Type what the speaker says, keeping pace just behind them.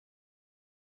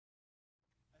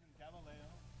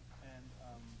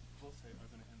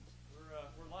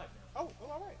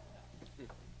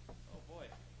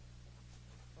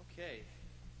Okay.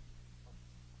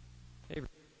 Hey,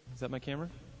 is that my camera?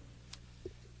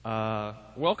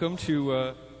 Welcome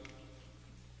to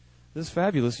this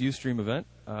fabulous Ustream event.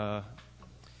 I'm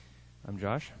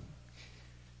Josh.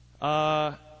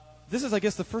 This is, I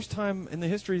guess, the first time in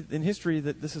history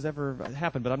that this has ever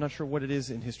happened, but I'm not sure what it is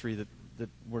in history that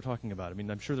we're talking about. I mean,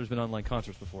 I'm sure there's been online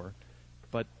concerts before,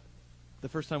 but the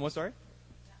first time, what? Sorry?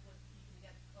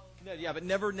 Yeah, but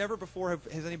never before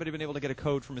has anybody been able to get a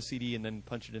code from a CD and then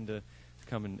punch it into to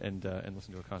come and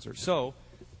listen to a concert. So,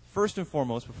 first and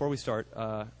foremost, before we start,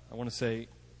 I want to say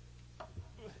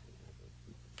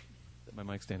that my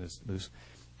mic stand is loose,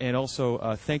 and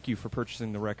also thank you for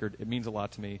purchasing the record. It means a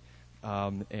lot to me,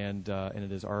 and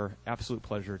it is our absolute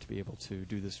pleasure to be able to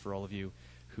do this for all of you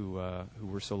who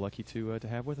we're so lucky to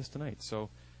have with us tonight. So,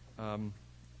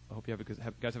 I hope you guys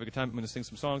have a good time. I'm going to sing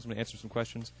some songs. I'm going to answer some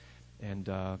questions.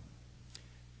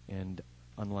 And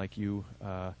unlike you,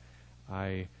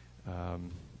 I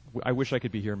wish I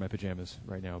could be here in my pajamas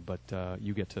right now, but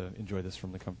you get to enjoy this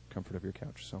from the comfort of your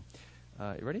couch. So,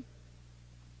 you ready?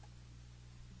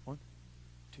 1,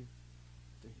 2,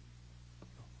 3.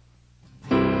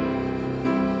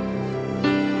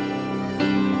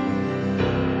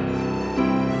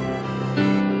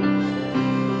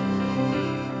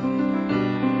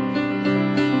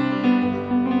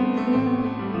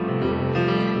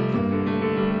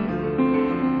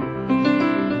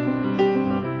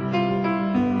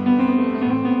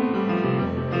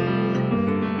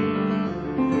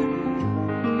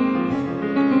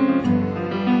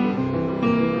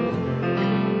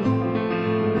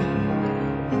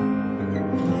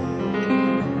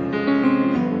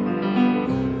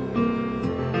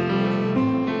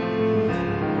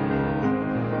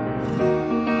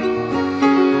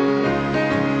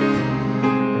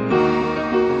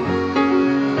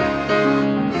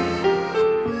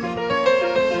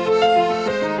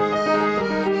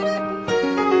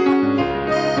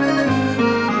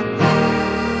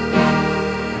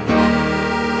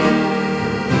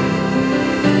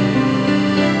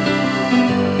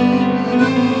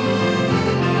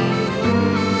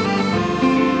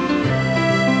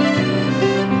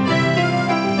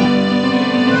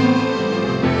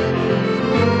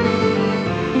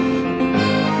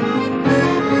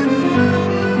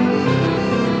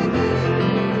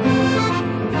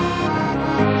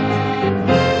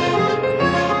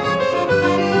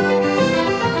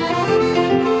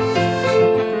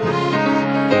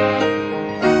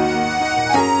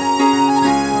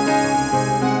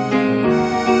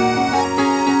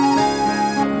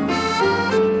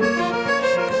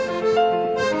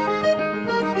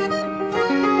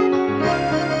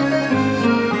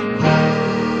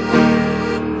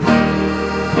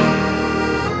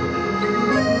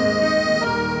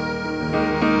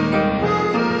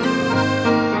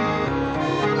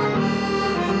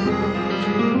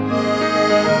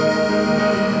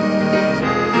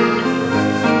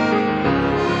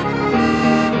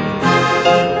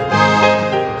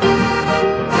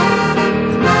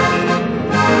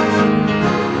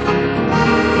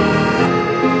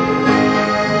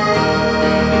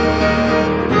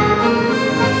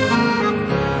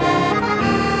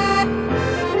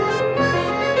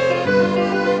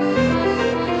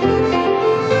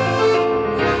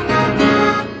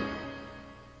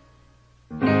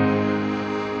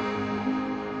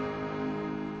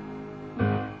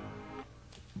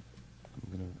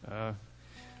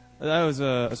 That was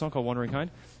a song called Wandering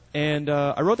Kind. And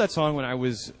I wrote that song when I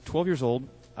was 12 years old.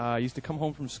 I used to come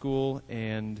home from school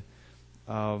and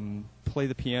play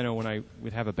the piano when I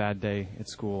would have a bad day at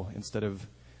school. Instead of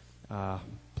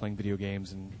playing video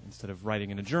games and instead of writing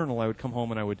in a journal, I would come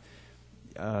home and I would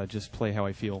just play how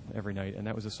I feel every night. And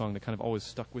that was a song that kind of always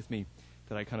stuck with me,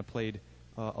 that I kind of played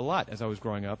a lot as I was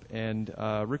growing up. And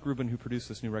Rick Groban, who produced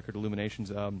this new record,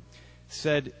 Illuminations,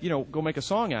 said, go make a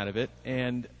song out of it.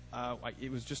 And it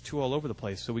was just too all over the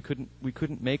place, so we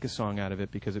couldn't make a song out of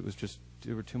it because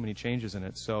there were too many changes in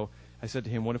it. So I said to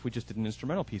him, what if we just did an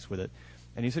instrumental piece with it?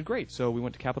 And he said, great. So we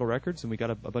went to Capitol Records and we got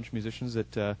a bunch of musicians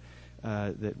that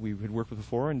we had worked with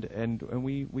before, and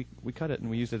we cut it and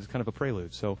we used it as kind of a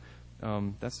prelude. So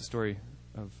that's the story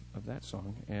of that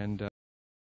song. And